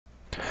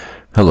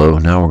Hello,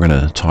 now we're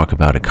going to talk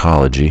about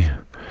ecology.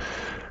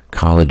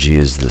 Ecology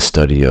is the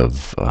study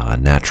of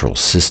natural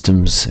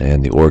systems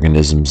and the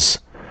organisms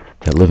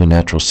that live in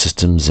natural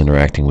systems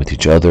interacting with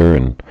each other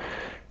and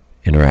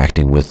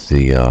interacting with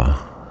the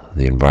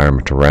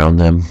environment around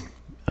them.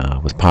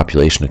 With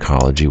population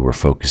ecology, we're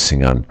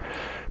focusing on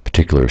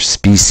particular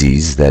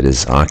species that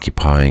is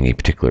occupying a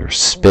particular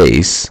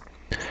space,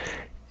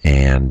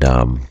 and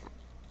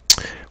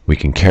we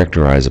can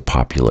characterize a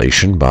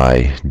population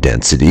by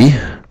density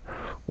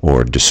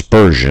or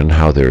dispersion,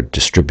 how they're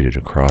distributed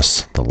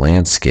across the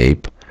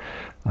landscape.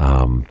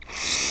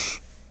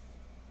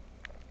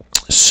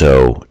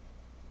 So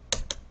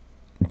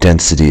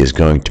density is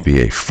going to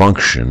be a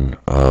function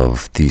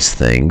of these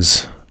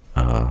things.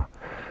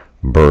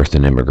 Birth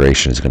and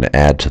immigration is going to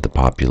add to the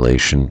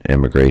population.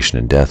 Immigration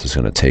and death is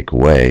going to take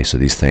away. So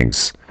these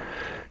things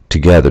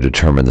together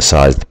determine the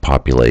size of the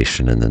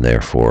population and then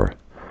therefore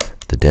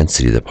the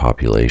density of the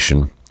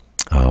population.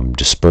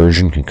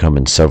 Dispersion can come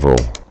in several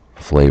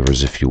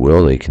flavors, if you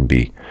will. They can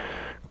be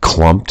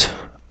clumped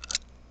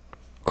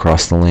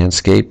across the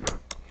landscape.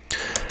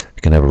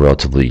 They can have a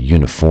relatively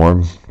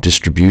uniform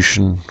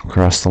distribution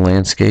across the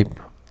landscape,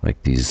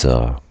 like these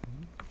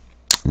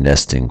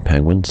nesting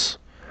penguins.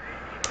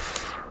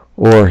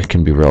 Or it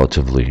can be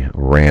relatively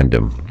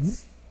random.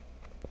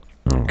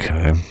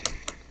 Okay.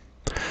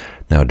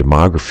 Now,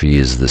 demography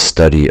is the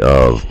study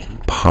of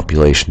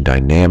population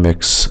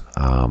dynamics,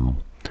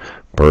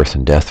 birth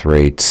and death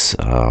rates,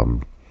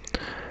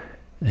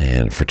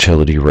 and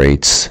fertility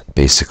rates,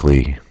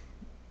 basically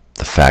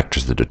the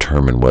factors that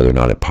determine whether or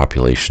not a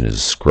population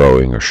is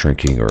growing or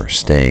shrinking or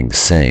staying the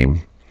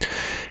same.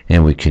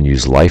 And we can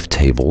use life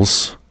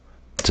tables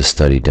to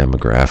study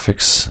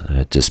demographics.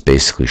 It just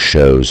basically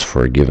shows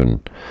for a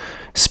given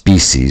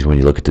species, when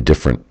you look at the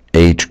different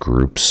age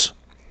groups,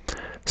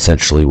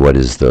 essentially what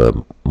is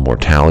the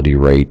mortality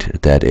rate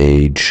at that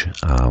age,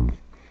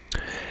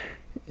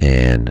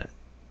 and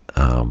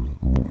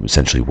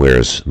essentially where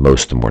is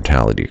most of the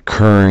mortality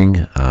occurring,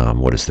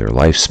 what is their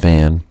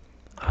lifespan,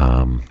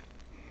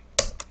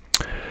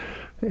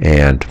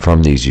 and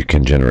from these you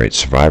can generate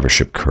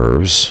survivorship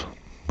curves,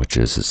 which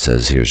is, it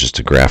says here, is just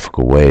a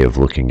graphical way of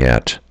looking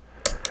at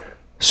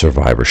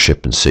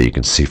survivorship. And so you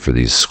can see for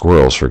these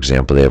squirrels, for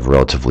example, they have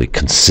relatively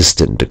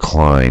consistent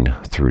decline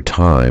through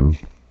time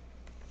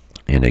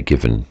in a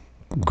given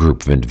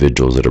group of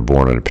individuals that are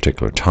born at a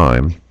particular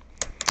time.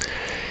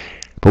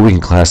 But we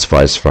can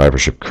classify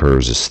survivorship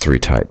curves as three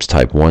types: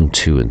 type 1,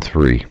 2, and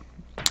 3.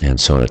 And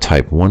so in a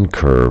type 1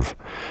 curve,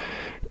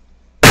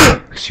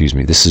 excuse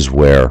me, this is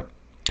where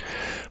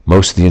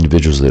most of the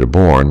individuals that are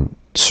born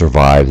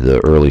survive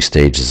the early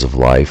stages of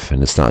life,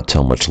 and it's not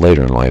until much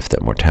later in life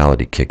that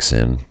mortality kicks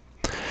in.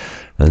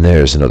 And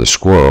there's another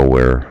squirrel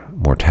where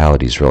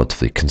mortality is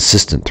relatively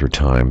consistent through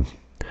time.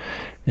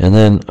 And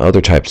then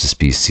other types of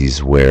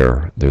species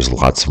where there's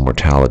lots of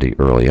mortality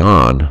early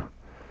on,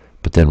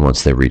 but then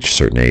once they reach a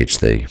certain age,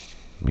 they,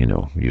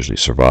 usually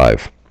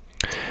survive.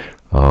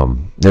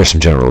 There's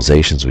some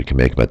generalizations we can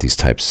make about these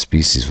types of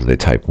species. With a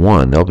type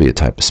 1, they'll be a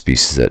type of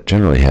species that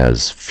generally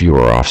has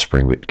fewer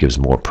offspring, but gives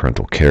more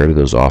parental care to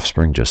those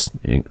offspring,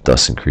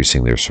 thus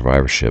increasing their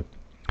survivorship.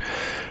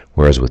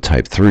 Whereas with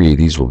type 3,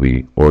 these will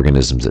be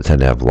organisms that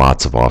tend to have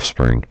lots of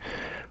offspring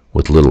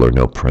with little or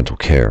no parental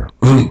care.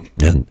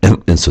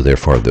 and so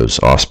therefore those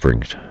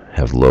offspring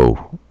have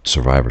low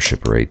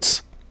survivorship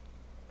rates.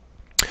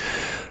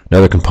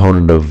 Another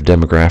component of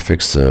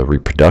demographics,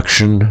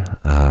 reproduction.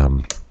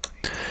 And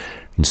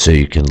so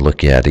you can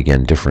look at,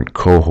 again, different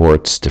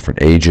cohorts,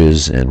 different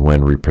ages, and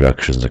when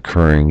reproduction is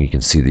occurring. You can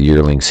see the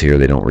yearlings here,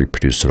 they don't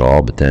reproduce at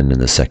all, but then in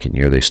the second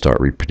year they start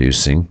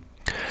reproducing.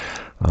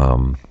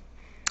 And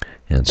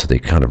so they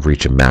kind of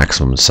reach a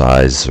maximum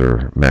size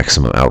or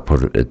maximum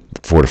output at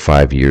 4 to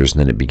 5 years, and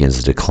then it begins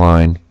to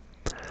decline.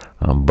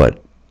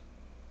 But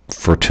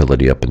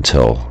fertility up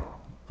until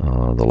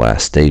the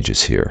last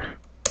stages here.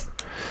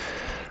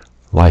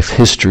 Life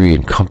history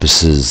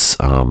encompasses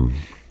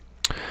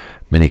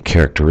many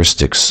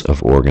characteristics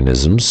of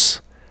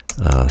organisms,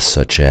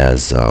 such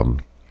as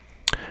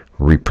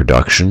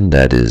reproduction.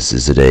 That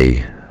is it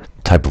a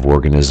type of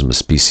organism, a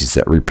species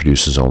that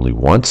reproduces only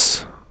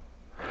once?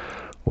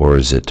 Or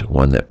is it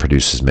one that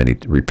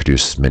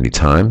reproduces many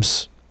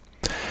times?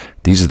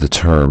 These are the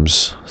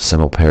terms,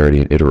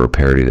 simulparity and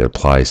heteroparity, that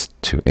applies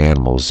to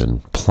animals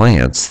and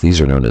plants. These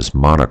are known as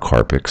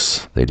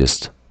monocarpics. They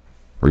just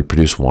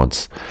reproduce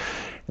once.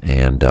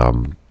 And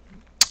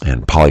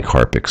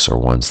polycarpics are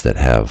ones that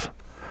have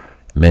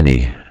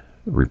many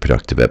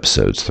reproductive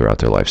episodes throughout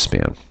their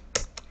lifespan.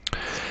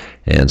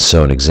 And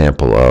so an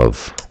example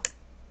of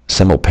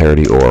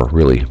simulparity, or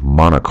really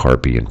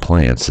monocarpy, in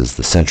plants is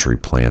the century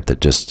plant that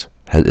just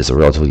is a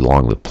relatively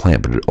long-lived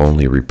plant, but it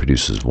only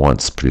reproduces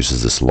once,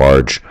 produces this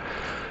large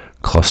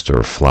cluster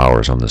of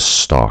flowers on this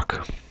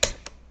stalk.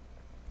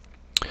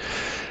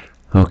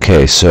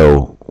 Okay,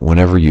 so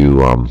whenever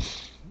you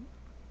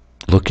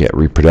look at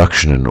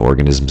reproduction in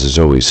organisms, there's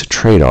always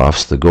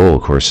trade-offs. The goal,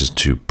 of course, is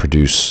to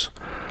produce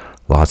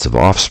lots of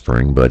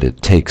offspring, but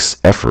it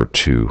takes effort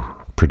to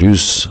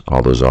produce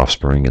all those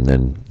offspring, and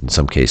then in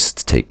some cases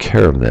to take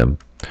care of them.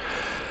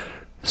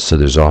 So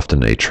there's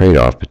often a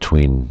trade-off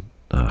between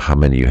how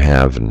many you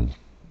have,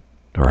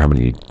 or how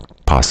many you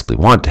possibly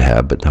want to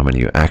have, but how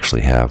many you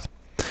actually have.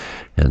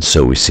 And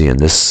so we see in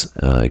this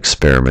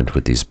experiment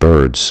with these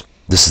birds,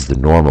 this is the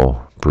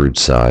normal brood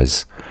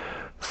size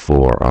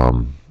for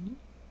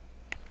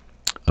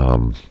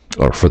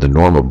the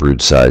normal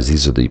brood size.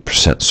 These are the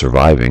percent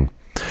surviving.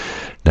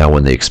 Now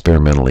when they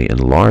experimentally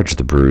enlarged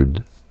the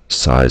brood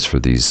size for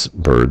these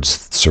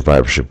birds,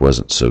 survivorship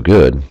wasn't so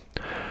good.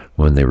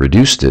 When they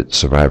reduced it,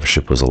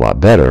 survivorship was a lot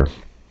better,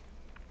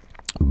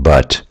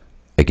 but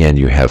again,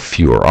 you have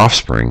fewer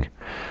offspring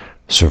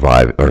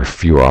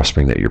fewer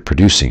offspring that you're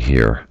producing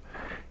here.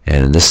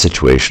 And in this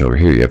situation over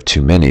here, you have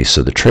too many,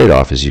 so the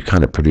trade-off is you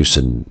kind of produce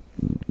in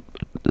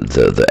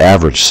the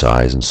average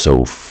size, and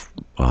so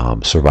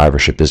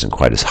survivorship isn't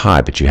quite as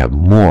high, but you have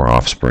more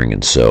offspring,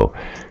 and so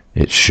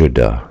it should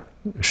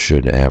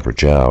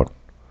average out.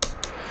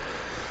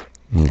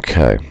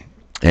 Okay,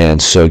 and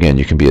so again,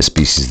 you can be a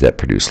species that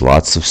produce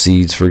lots of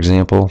seeds, for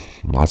example,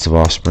 lots of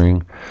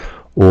offspring,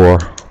 or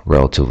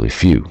relatively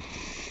few.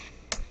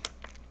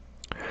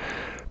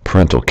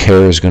 Parental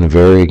care is going to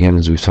vary, again,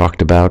 as we've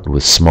talked about.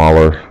 With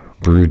smaller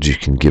broods, you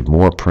can give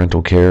more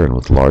parental care, and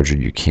with larger,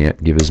 you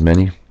can't give as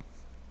many.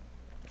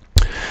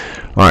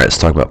 All right, let's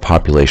talk about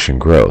population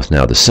growth.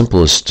 Now, the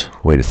simplest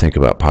way to think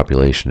about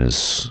population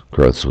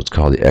growth is what's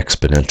called the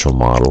exponential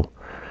model,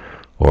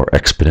 or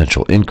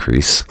exponential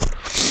increase.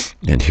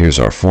 And here's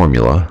our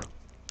formula.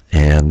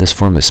 And this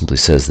formula simply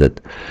says that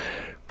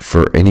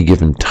for any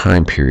given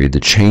time period,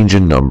 the change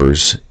in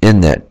numbers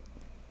in that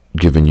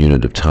given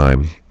unit of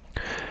time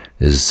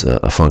is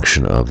a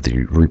function of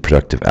the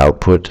reproductive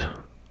output,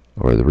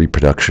 or the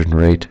reproduction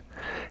rate,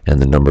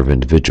 and the number of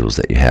individuals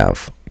that you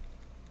have.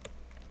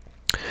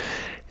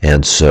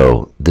 And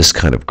so this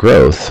kind of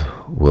growth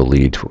will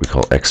lead to what we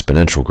call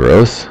exponential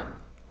growth.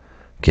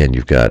 Again,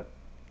 you've got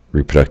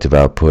reproductive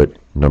output,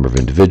 number of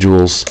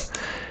individuals,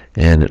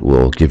 and it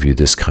will give you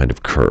this kind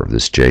of curve,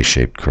 this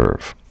J-shaped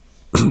curve.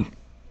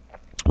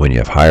 When you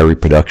have higher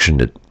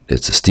reproduction,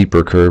 it's a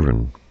steeper curve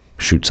and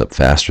shoots up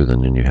faster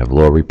than when you have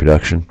lower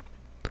reproduction.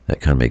 That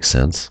kind of makes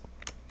sense.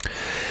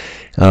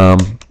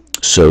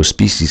 So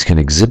species can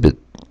exhibit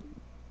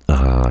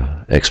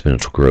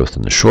exponential growth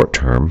in the short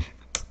term,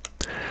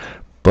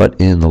 but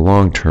in the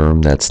long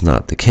term that's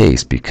not the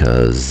case,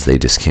 because they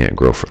just can't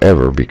grow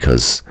forever,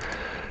 because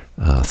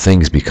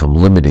things become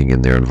limiting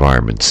in their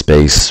environment.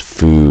 Space,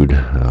 food,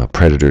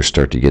 predators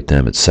start to get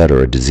them,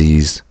 etc.,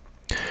 disease.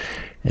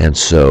 And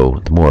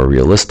so the more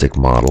realistic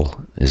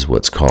model is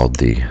what's called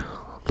the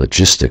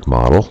logistic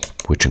model,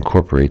 which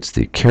incorporates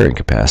the carrying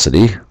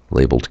capacity,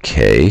 labeled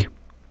K.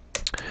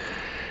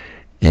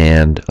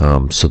 And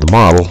so the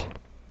model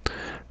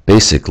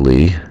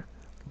basically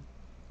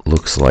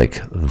looks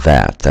like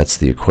that. That's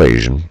the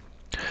equation.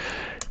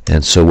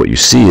 And so what you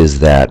see is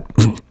that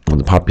when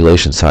the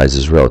population size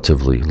is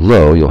relatively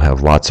low, you'll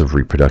have lots of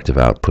reproductive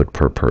output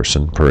per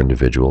person, per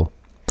individual.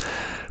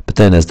 But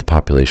then as the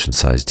population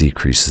size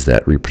decreases,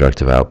 that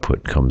reproductive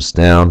output comes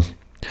down.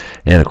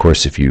 And of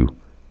course, if you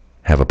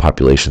have a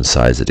population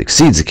size that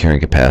exceeds the carrying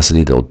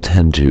capacity, there'll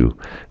tend to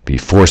be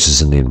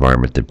forces in the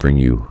environment that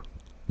bring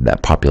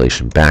that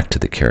population back to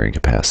the carrying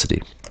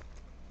capacity.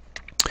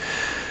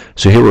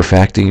 So here we're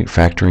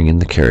factoring in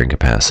the carrying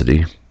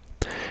capacity.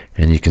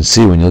 And you can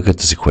see when you look at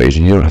this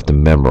equation, you don't have to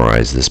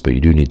memorize this, but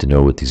you do need to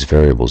know what these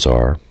variables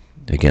are.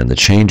 Again, the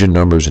change in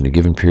numbers in a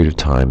given period of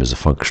time is a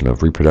function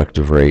of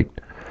reproductive rate,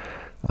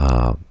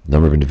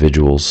 number of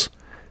individuals,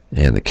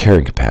 and the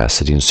carrying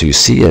capacity. And so you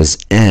see as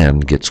n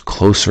gets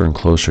closer and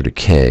closer to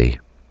k,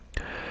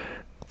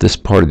 this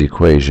part of the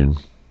equation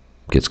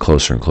gets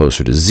closer and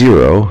closer to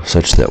 0,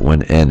 such that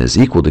when n is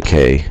equal to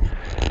k,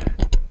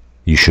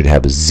 you should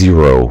have a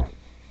 0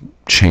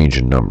 change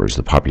in numbers.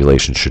 The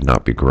population should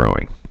not be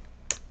growing.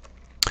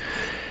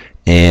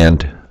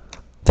 And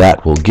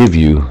that will give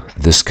you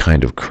this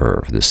kind of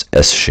curve, this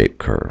S-shaped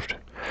curve,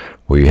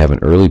 where you have an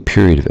early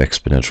period of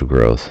exponential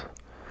growth,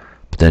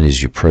 but then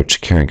as you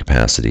approach carrying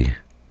capacity,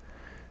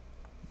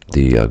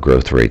 the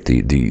growth rate,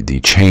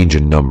 the change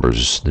in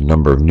numbers, the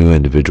number of new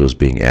individuals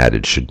being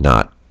added should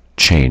not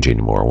change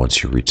anymore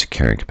once you reach the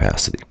carrying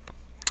capacity.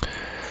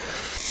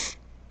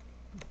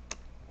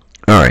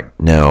 All right,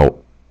 now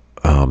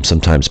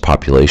sometimes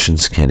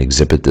populations can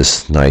exhibit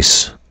this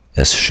nice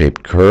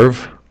S-shaped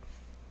curve.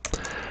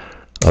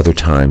 Other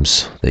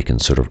times they can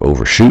sort of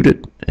overshoot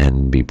it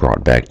and be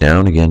brought back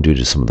down again due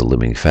to some of the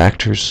limiting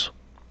factors.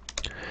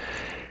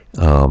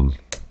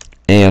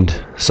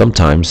 And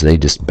sometimes they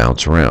just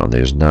bounce around.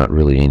 There's not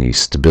really any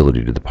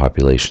stability to the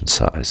population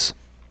size.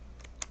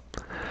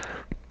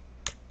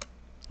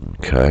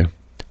 Okay.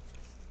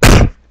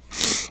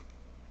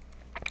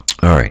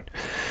 All right.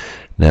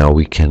 Now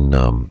we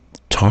can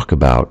talk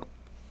about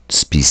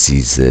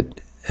species that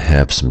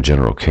have some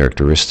general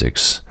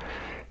characteristics,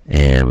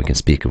 and we can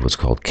speak of what's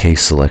called K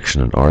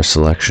selection and R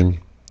selection.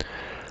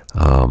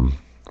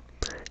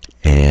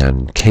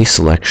 And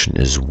K-selection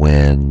is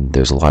when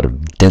there's a lot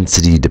of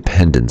density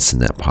dependence in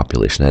that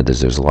population. That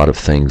is, there's a lot of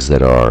things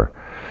that are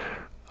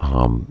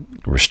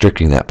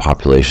restricting that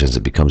population as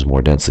it becomes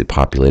more densely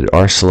populated.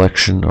 R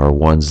selection are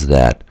ones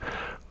that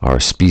are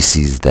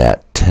species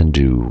that tend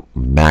to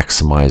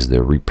maximize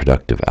their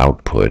reproductive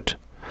output.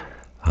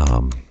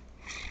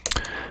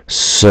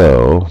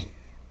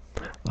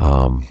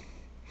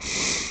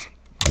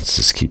 Let's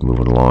just keep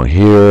moving along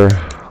here.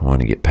 I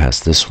want to get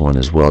past this one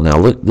as well. Now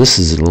look, this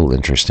is a little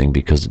interesting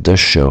because it does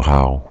show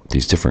how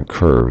these different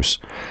curves.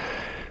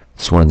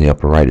 This one in the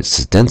upper right, it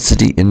says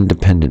density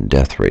independent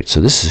death rate. So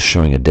this is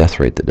showing a death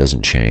rate that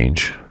doesn't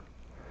change,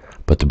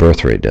 but the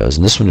birth rate does.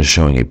 And this one is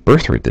showing a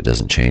birth rate that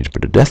doesn't change,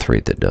 but a death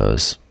rate that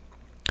does.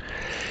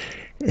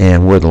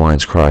 And where the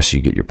lines cross, you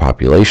get your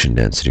population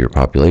density or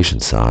population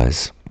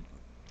size.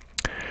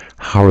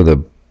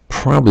 However,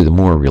 probably the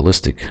more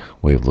realistic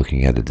way of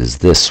looking at it is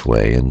this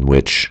way, in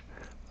which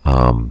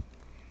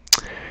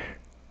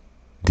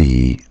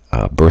the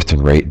birth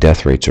and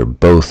death rates are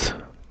both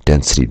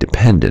density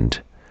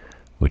dependent,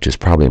 which is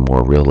probably a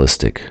more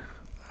realistic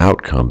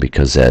outcome,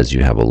 because as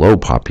you have a low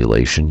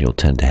population, you'll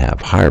tend to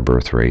have higher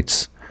birth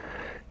rates,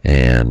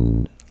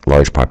 and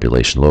large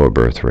population, lower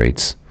birth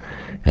rates.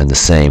 And the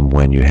same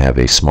when you have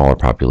a smaller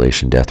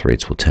population, death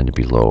rates will tend to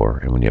be lower,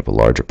 and when you have a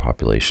larger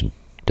population,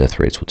 death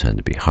rates will tend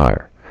to be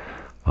higher.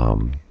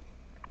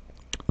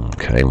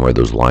 Okay, and where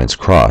those lines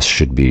cross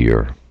should be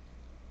your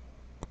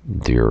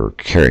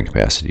carrying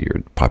capacity,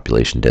 your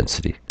population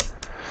density.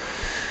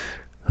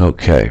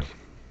 Okay.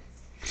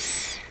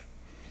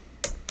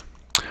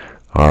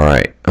 All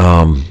right.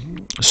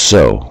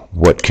 So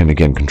what can,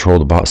 again,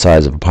 control the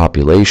size of a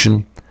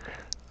population?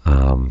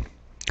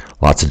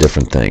 Lots of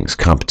different things.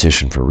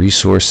 Competition for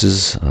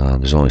resources.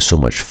 There's only so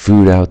much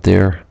food out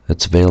there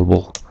that's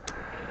available.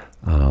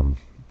 And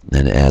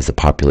as the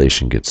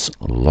population gets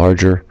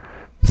larger,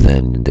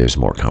 then there's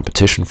more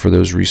competition for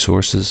those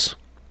resources.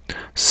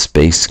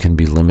 Space can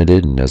be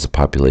limited, and as the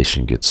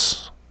population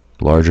gets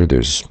larger,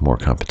 there's more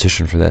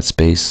competition for that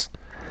space.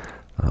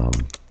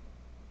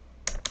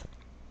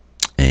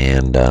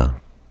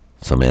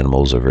 Some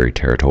animals are very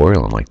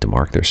territorial and like to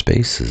mark their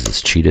space, as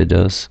this cheetah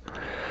does.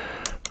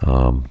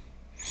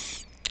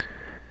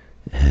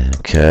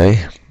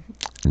 Okay.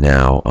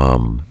 Now,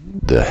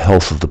 the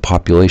health of the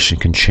population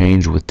can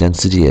change with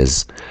density.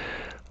 As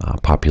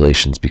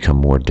populations become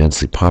more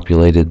densely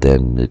populated,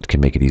 then it can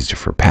make it easier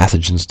for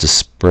pathogens to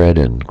spread,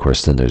 and of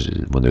course then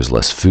when there's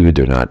less food,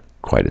 they're not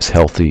quite as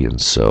healthy, and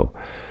so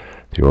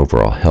the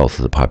overall health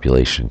of the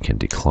population can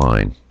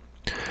decline.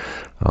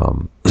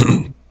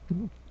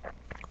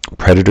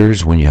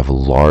 Predators, when you have a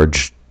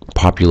large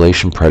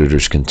population,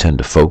 predators can tend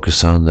to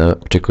focus on the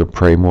particular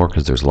prey more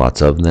because there's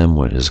lots of them,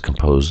 as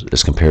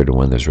compared to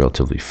when there's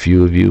relatively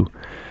few of you.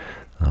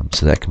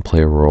 So that can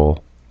play a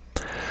role.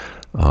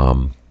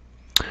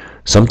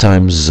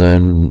 Sometimes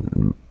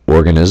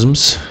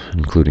organisms,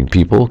 including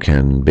people,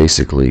 can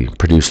basically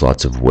produce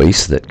lots of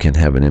waste that can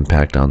have an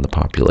impact on the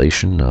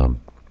population.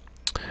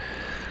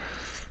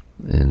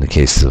 In the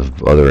case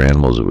of other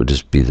animals, it would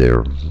just be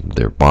their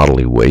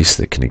bodily waste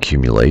that can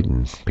accumulate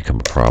and become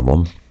a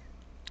problem.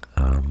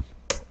 All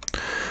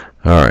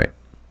right.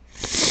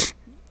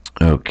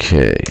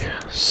 Okay,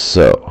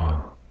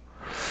 so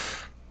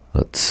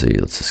let's see.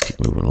 Let's just keep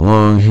moving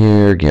along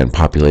here. Again,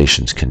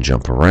 populations can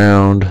jump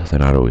around. They're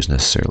not always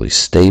necessarily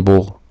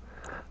stable.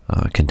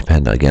 It can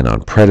depend, again,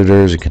 on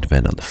predators. It can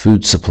depend on the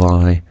food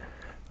supply.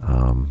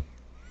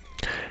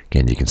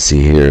 Again, you can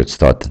see here it's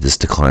thought that this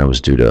decline was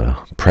due to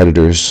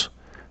predators,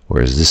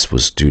 whereas this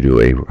was due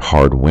to a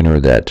hard winter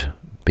that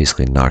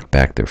basically knocked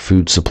back their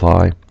food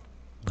supply,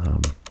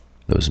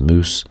 those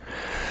moose.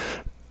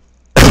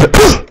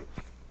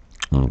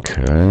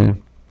 Okay.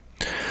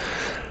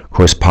 Of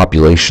course,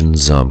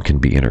 populations can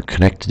be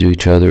interconnected to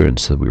each other, and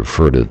so we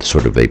refer to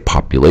sort of a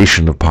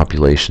population of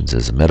populations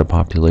as a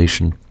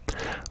metapopulation.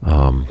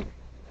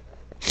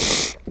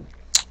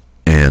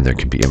 And there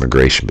can be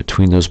immigration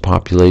between those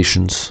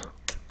populations.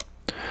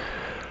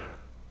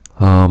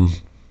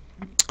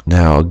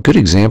 Now, a good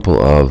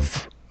example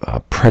of a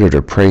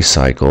predator-prey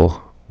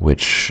cycle,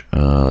 which,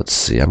 let's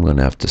see, I'm going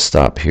to have to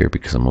stop here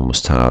because I'm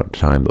almost out of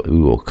time, but we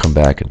will come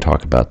back and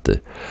talk about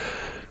the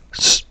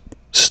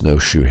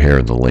snowshoe hare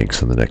and the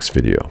lynx in the next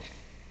video.